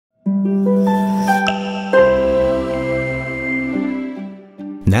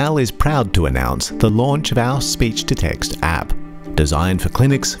NAL is proud to announce the launch of our speech-to-text app, designed for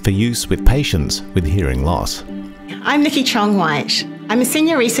clinics for use with patients with hearing loss. I'm Nikki Chong-White. I'm a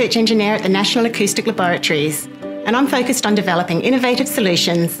Senior Research Engineer at the National Acoustic Laboratories, and I'm focused on developing innovative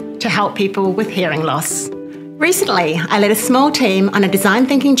solutions to help people with hearing loss. Recently, I led a small team on a design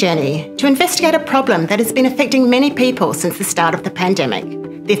thinking journey to investigate a problem that has been affecting many people since the start of the pandemic: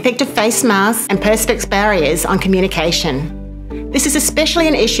 the effect of face masks and perspex barriers on communication. This is especially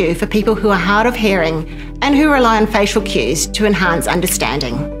an issue for people who are hard of hearing and who rely on facial cues to enhance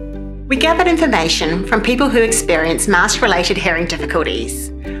understanding. We gathered information from people who experience mask-related hearing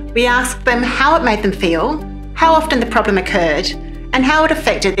difficulties. We asked them how it made them feel, how often the problem occurred, and how it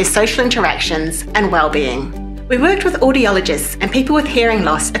affected their social interactions and well-being. We worked with audiologists and people with hearing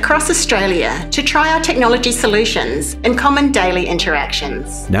loss across Australia to try our technology solutions in common daily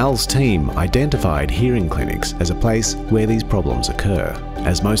interactions. NAL's team identified hearing clinics as a place where these problems occur,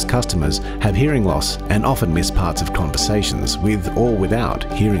 as most customers have hearing loss and often miss parts of conversations with or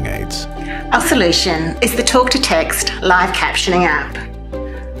without hearing aids. Our solution is the talk-to-text live captioning app,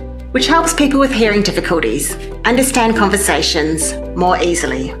 which helps people with hearing difficulties understand conversations more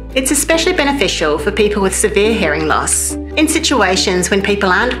easily. It's especially beneficial for people with severe hearing loss, in situations when people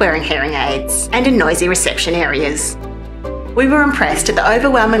aren't wearing hearing aids and in noisy reception areas. We were impressed at the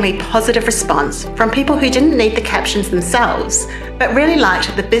overwhelmingly positive response from people who didn't need the captions themselves, but really liked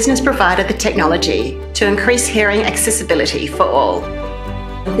that the business provided the technology to increase hearing accessibility for all.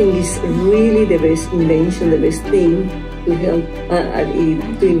 I think it's really the best invention, the best thing to help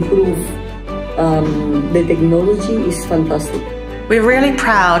to improve the technology is fantastic. We're really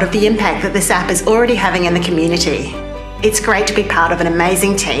proud of the impact that this app is already having in the community. It's great to be part of an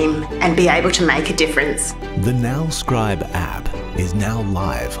amazing team and be able to make a difference. The NALscribe app is now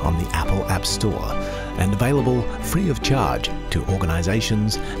live on the Apple App Store and available free of charge to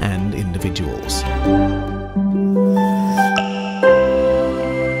organisations and individuals.